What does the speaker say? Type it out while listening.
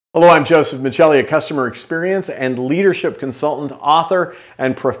Hello, I'm Joseph Michelli, a customer experience and leadership consultant, author,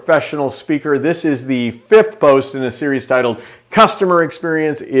 and professional speaker. This is the fifth post in a series titled Customer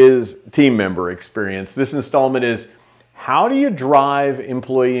Experience is Team Member Experience. This installment is How Do You Drive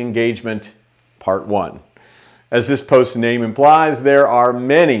Employee Engagement, Part 1. As this post's name implies, there are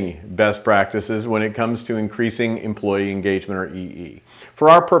many best practices when it comes to increasing employee engagement, or EE. For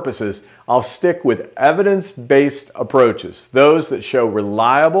our purposes, I'll stick with evidence-based approaches, those that show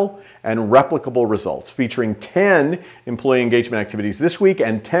reliable and replicable results, featuring 10 employee engagement activities this week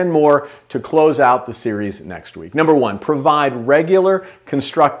and 10 more to close out the series next week. Number 1, provide regular,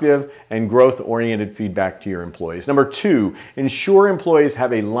 constructive, and growth-oriented feedback to your employees. Number 2, ensure employees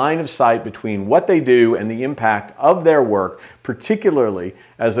have a line of sight between what they do and the impact of their work, particularly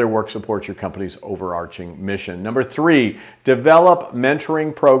as their work supports your company's overarching mission. Number 3, develop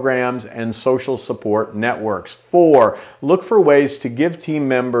mentoring programs and social support networks. 4, look for ways to give team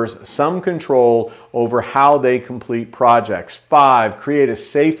members some control over how they complete projects. 5, create a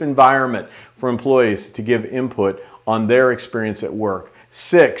safe environment for employees to give input on their experience at work.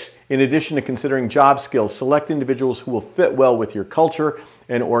 6, in addition to considering job skills, select individuals who will fit well with your culture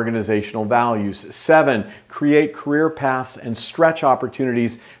and organizational values. 7, create career paths and stretch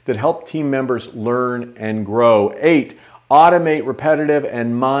opportunities that help team members learn and grow. 8, automate repetitive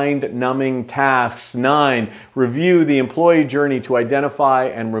and mind-numbing tasks. 9, review the employee journey to identify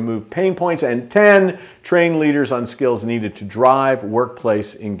and remove pain points. And 10, train leaders on skills needed to drive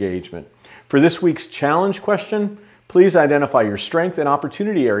workplace engagement. For this week's challenge question, please identify your strength and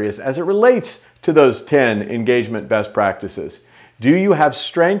opportunity areas as it relates to those 10 engagement best practices. Do you have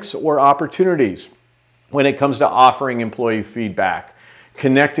strengths or opportunities when it comes to offering employee feedback,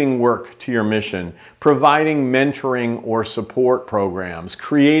 connecting work to your mission, providing mentoring or support programs,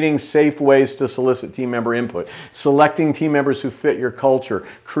 creating safe ways to solicit team member input, selecting team members who fit your culture,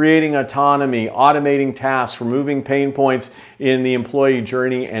 creating autonomy, automating tasks, removing pain points in the employee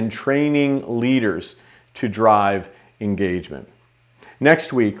journey, and training leaders to drive engagement?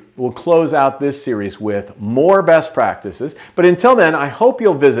 Next week, we'll close out this series with more best practices. But until then, I hope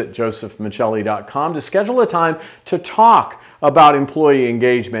you'll visit josephmichelli.com to schedule a time to talk about employee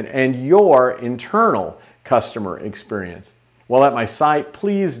engagement and your internal customer experience. While at my site,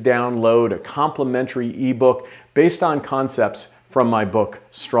 please download a complimentary ebook based on concepts from my book,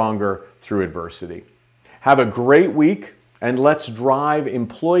 Stronger Through Adversity. Have a great week, and let's drive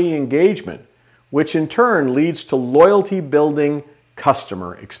employee engagement, which in turn leads to loyalty-building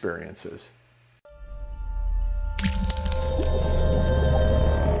customer experiences.